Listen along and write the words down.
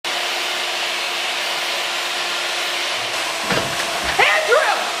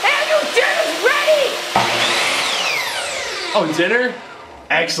Oh, dinner?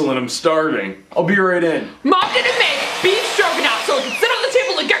 Excellent, I'm starving. I'll be right in. Mom didn't make beef stroganoff so it can sit on the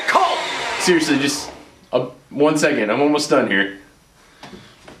table and get cold. Seriously, just 1 second. I'm almost done here.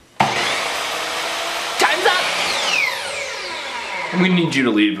 Time's up. I'm gonna need you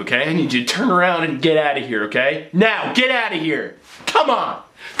to leave, okay? I need you to turn around and get out of here, okay? Now, get out of here! Come on!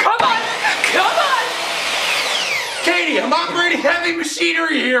 Come on! Come on! Katie, I'm operating heavy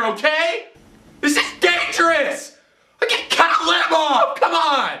machinery here, okay? This is dangerous! I can cut a limb off! Come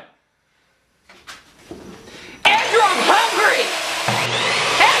on! Andrew, I'm hungry!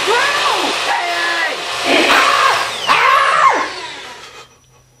 Andrew! Hey!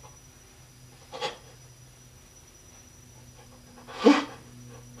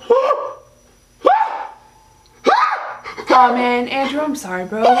 Aw man, Andrew, I'm sorry,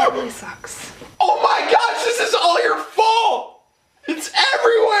 bro. That really sucks. Oh my gosh, this is all your fault! It's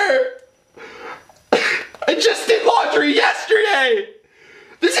everywhere! I just did laundry yesterday!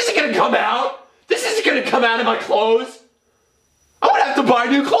 This isn't gonna come out! This isn't gonna come out of my clothes! I'm gonna have to buy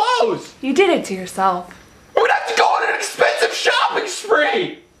new clothes! You did it to yourself. I'm gonna have to go on an expensive shopping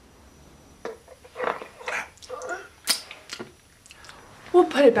spree! We'll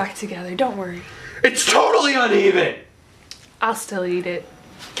put it back together, don't worry. It's totally uneven! I'll still eat it.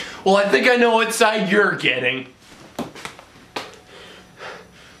 Well, I think I know what side you're getting.